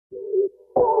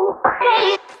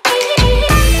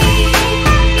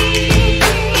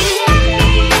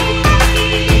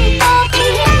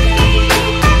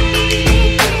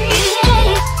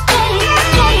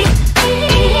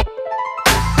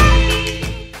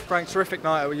Frank, terrific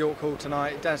night at York Hall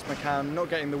tonight. Dennis McCann not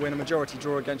getting the win, a majority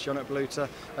draw against Ionut Baluta.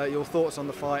 Your thoughts on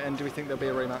the fight, and do we think there'll be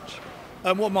a rematch?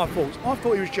 What are my thoughts? I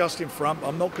thought he was just in front.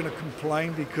 I'm not going to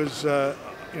complain because, you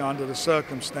know, under the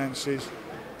circumstances,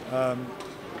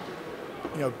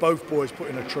 you know, both boys put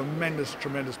in a tremendous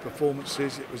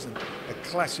performances. It was a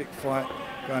classic fight,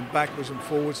 going backwards and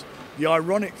forwards. The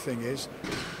ironic thing is,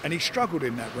 and he struggled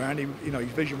in that round. You know, his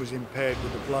vision was impaired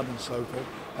with the blood and so forth.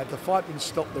 Had the fight been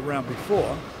stopped the round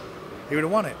before, he would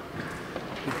have won it,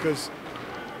 because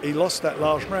he lost that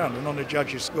last round, and on the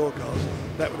judges' scorecards,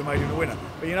 that would have made him the winner.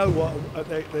 But you know what?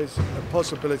 There's a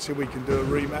possibility we can do a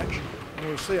rematch, and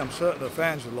we'll see. I'm certain the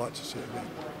fans would like to see it again.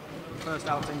 First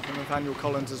outing from Nathaniel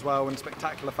Collins as well, in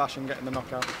spectacular fashion, getting the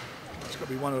knockout. It's got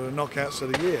to be one of the knockouts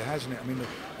of the year, hasn't it? I mean,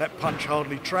 that punch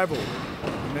hardly travelled.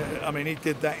 I mean, he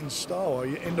did that in style,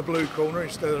 in the blue corner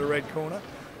instead of the red corner,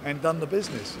 and done the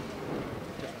business.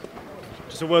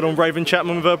 Just a word on Raven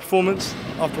Chapman with her performance.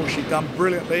 I thought she'd done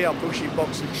brilliantly. I thought she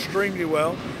boxed extremely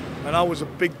well, and I was a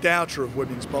big doubter of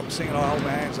women's boxing, and I hold my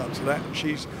hands up to that.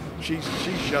 She's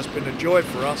just been a joy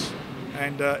for us,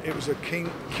 and it was a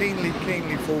keenly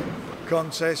fought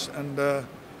contest, and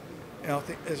you know, I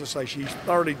think, as I say, she's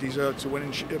thoroughly deserved to win,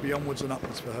 and it'll be onwards and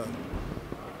upwards for her.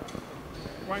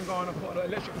 Garner put an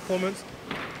electric performance.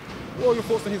 What are your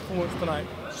thoughts on his performance tonight?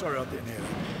 Sorry, I didn't hear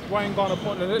that. Garner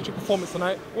put an electric performance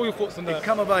tonight. What are your thoughts on that? He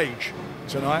come of age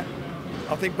tonight.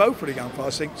 I think both of the young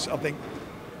fighters. I think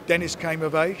Dennis came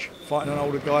of age, fighting an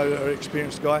older guy, an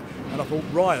experienced guy, and I thought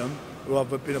Ryan, who I've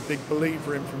been a big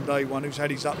believer in from day one, who's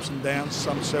had his ups and downs,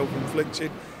 some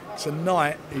self-inflicted.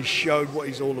 Tonight he showed what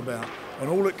he's all about, and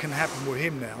all that can happen with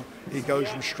him now, he goes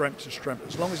from strength to strength.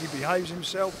 As long as he behaves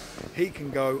himself, he can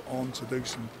go on to do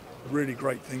some really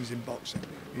great things in boxing.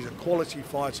 He's a quality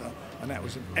fighter, and that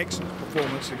was an excellent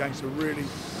performance against a really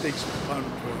decent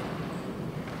opponent for him.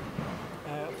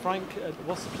 Frank,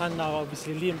 what's the plan now?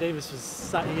 Obviously Liam Davies was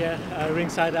sat here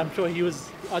ringside. I'm sure he was.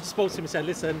 I just spoke to him and said,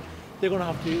 listen, they're going to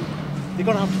have to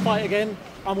fight again.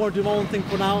 I'm going to do my own thing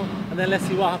for now, and then let's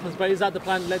see what happens. But is that the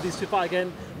plan? Let these two fight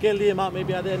again, get Liam out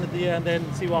maybe at the end of the year, and then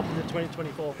see what happens in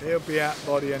 2024. He'll be out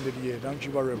by the end of the year. Don't you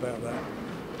worry about that.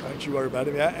 Don't you worry about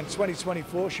it. And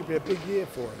 2024 should be a big year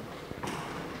for him.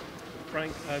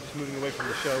 Frank, just moving away from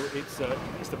the show,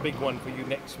 it's the big one for you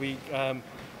next week.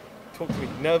 Talk to me.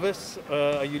 Nervous?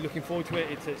 Are you looking forward to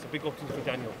it? It's a big opportunity for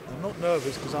Daniel. I'm not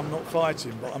nervous because I'm not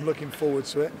fighting, but I'm looking forward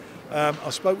to it. I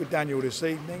spoke with Daniel this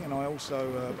evening, and I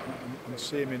also I'm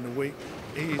see him in the week.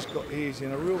 He is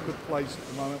in a real good place at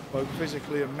the moment, both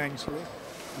physically and mentally.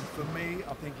 And for me,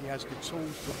 I think he has the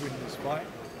tools to win this fight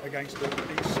against an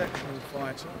exceptional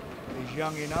fighter. He's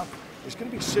young enough. It's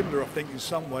going to be similar, I think, in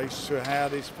some ways to how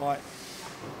this fight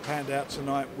panned out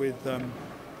tonight with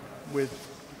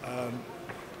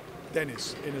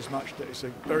Dennis, in as much that it's a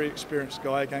very experienced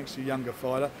guy against a younger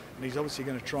fighter, and he's obviously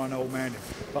going to try and old man him.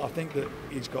 But I think that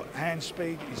he's got hand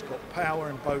speed, he's got power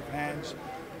in both hands,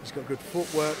 he's got good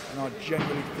footwork, and I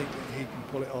genuinely think that he can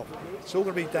pull it off. It's all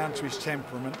going to be down to his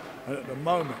temperament, and at the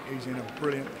moment he's in a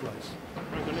brilliant place.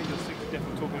 Frank, I know you're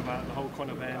definitely talking about the whole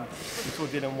Conor Benn. We saw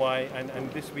Dylan White, and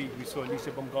this week we saw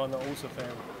Alycia Baumgardner also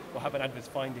fail or have an adverse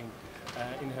finding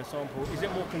in her sample. Is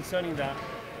it more concerning that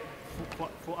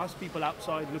for us people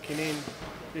outside looking in,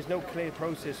 there's no clear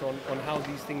process on how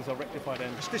these things are rectified?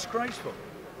 And it's disgraceful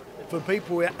for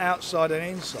people outside and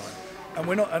inside. And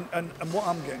we're not. And what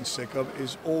I'm getting sick of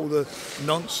is all the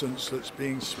nonsense that's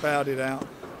being spouted out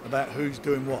about who's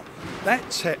doing what.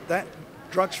 That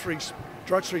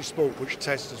drugs-free sport, which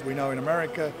tests, as we know in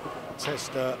America, tests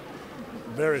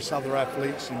various other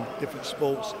athletes in different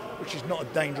sports, which is not a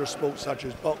dangerous sport such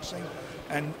as boxing.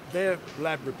 And their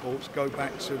lab reports go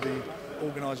back to the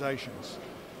organisations.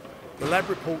 The lab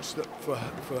reports that for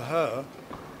her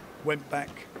went back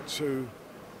to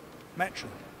Matchroom,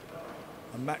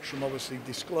 and Matchroom obviously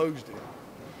disclosed it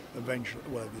eventually.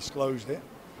 Well, disclosed it.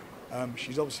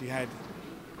 She's obviously had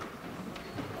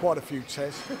quite a few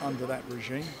tests under that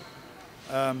regime.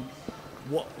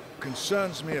 What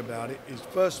concerns me about it is,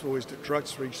 first of all, is that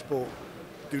drugs-free sport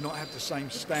do not have the same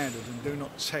standard and do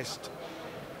not test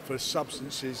for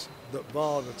substances that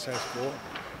VADA test for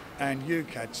and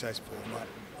UKAD test for, like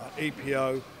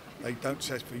EPO. They don't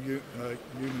test for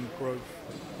human growth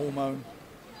hormone,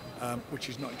 which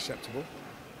is not acceptable.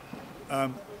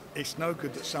 It's no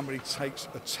good that somebody takes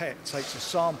a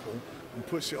sample and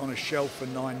puts it on a shelf for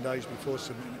 9 days before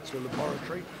submitting it to a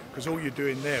laboratory, because all you're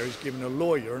doing there is giving a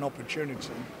lawyer an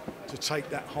opportunity to take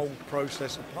that whole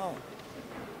process apart.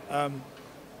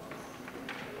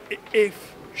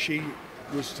 If she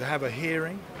was to have a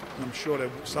hearing, and I'm sure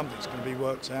something's going to be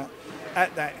worked out,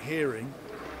 at that hearing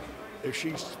if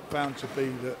she's found to be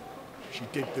that she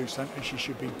did do something, she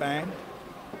should be banned.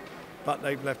 But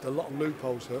they've left a lot of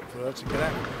loopholes for her to get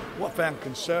out. What I found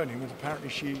concerning was apparently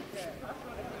she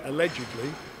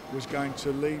allegedly was going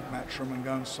to leave Matchroom and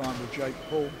go and sign with Jake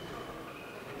Paul.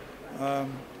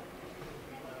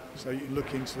 So you can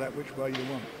look into that which way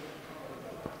you want.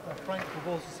 Frank,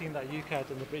 we've also seen that UKAD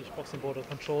and the British Boxing Board of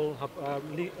Control have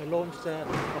launched a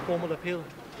formal appeal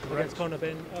against Conor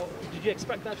Benn. Did you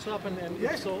expect that to happen? And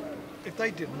Yes. if so, If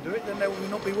they didn't do it, then they would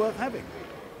not be worth having.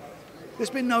 There's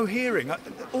been no hearing.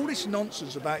 All this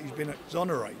nonsense about he's been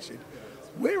exonerated.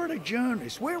 Where are the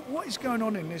journalists? What is going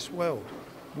on in this world?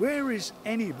 Where is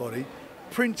anybody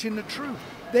printing the truth?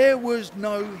 There was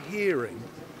no hearing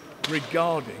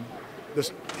regarding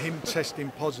him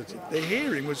testing positive. The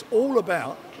hearing was all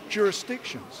about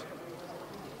jurisdictions.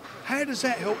 How does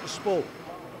that help the sport?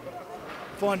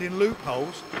 Finding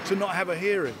loopholes to not have a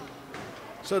hearing.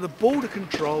 So the Border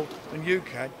Control and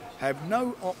UKAD have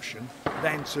no option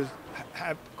than to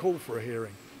call for a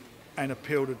hearing and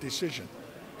appeal the decision.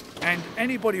 And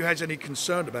anybody who has any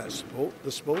concern about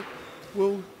the sport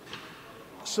will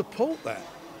support that.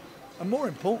 And more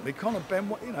importantly, Conor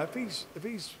Benn, if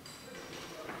he's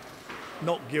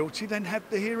not guilty, then have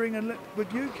the hearing and with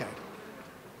UKAD.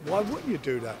 Why wouldn't you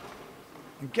do that?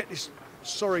 And get this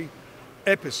sorry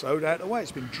episode out of the way.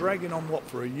 It's been dragging on,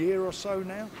 for a year or so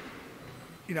now?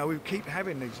 We keep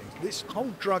having these things. This whole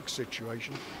drug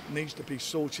situation needs to be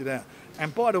sorted out.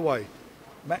 And by the way,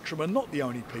 Matchroom are not the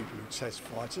only people who test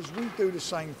fighters. We do the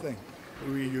same thing.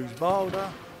 We use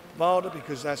VADA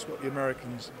because that's what the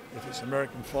Americans, if it's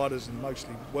American fighters and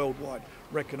mostly worldwide,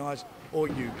 recognise, or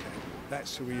UKAD.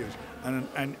 That's who we use.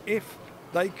 And if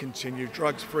they continue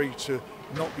drugs-free to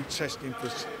not be testing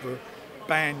for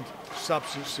banned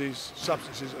substances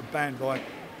are banned by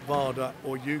VADA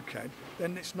or UKAD,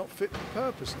 then it's not fit for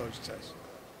purpose, those tests.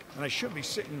 And they should be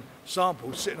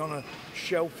samples sitting on a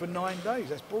shelf for 9 days.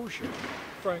 That's bullshit.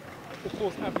 Frank, of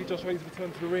course, Anthony Joshua's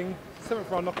returned to the ring, 7th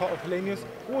round knockout of Hellenius.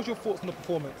 What was your thoughts on the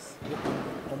performance?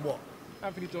 On what?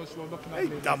 Anthony Joshua knocking out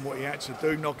He'd Hellenius. done what he had to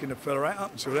do, knocking the fella out.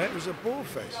 Up until that, it was a bore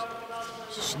fest.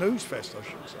 It's a snooze fest, I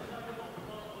should say.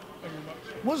 Thank you very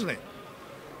much. Wasn't it?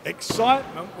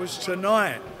 Excitement was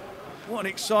tonight. What an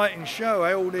exciting show,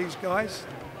 all these guys.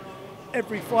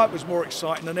 Every fight was more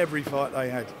exciting than every fight they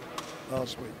had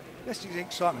last week. That's the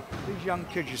excitement. These young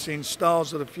kids, you're seeing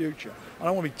stars of the future. I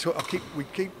don't want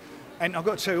to be and I've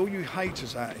got to tell you, all you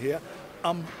haters out here,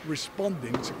 I'm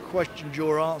responding to questions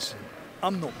you're asking.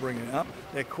 I'm not bringing it up.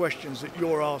 They're questions that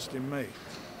you're asking me.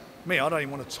 I don't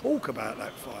even want to talk about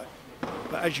that fight.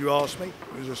 But as you asked me,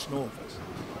 it was a snore fest.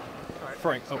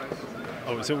 Frank,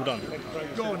 Oh, it's all done.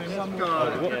 Go on in one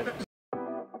more.